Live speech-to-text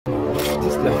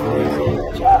this life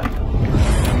is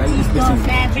like this person.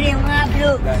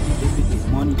 This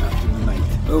morning afternoon night.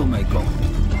 Oh my God.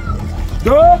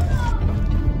 Door!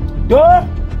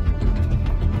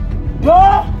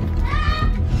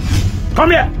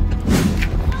 Come here!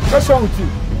 What's wrong with you?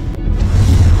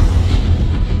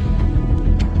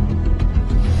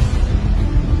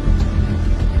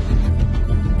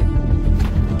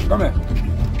 Come here.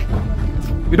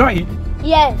 You don't eat?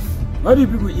 Yes. What do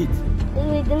people eat?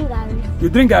 We drink garri. You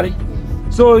drink garri?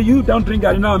 So you don't drink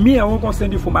garri now. Me, I won't come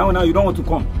send you for my own now. You don't want to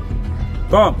come.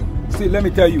 Come. See, let me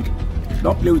tell you.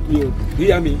 Don't play with me. You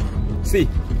hear me? See,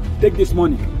 take this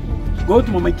money. Go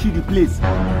to Mama Chidi place.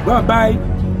 Go and buy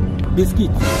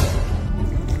biscuit.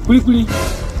 Quickly,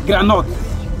 granite.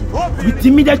 With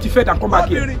immediate effect and come back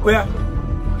here. Where?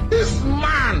 This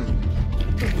man.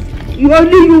 You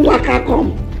only waka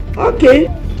come. Okay.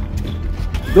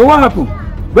 So what happened?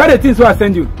 Where are the things I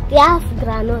send you? We have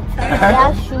granite, we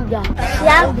have sugar, we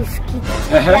have biscuit,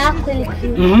 we have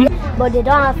kulikuli, but they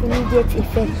don't have immediate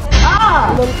effect.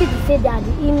 But the say that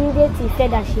the immediate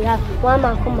effect that she has, one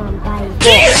man come and buy it.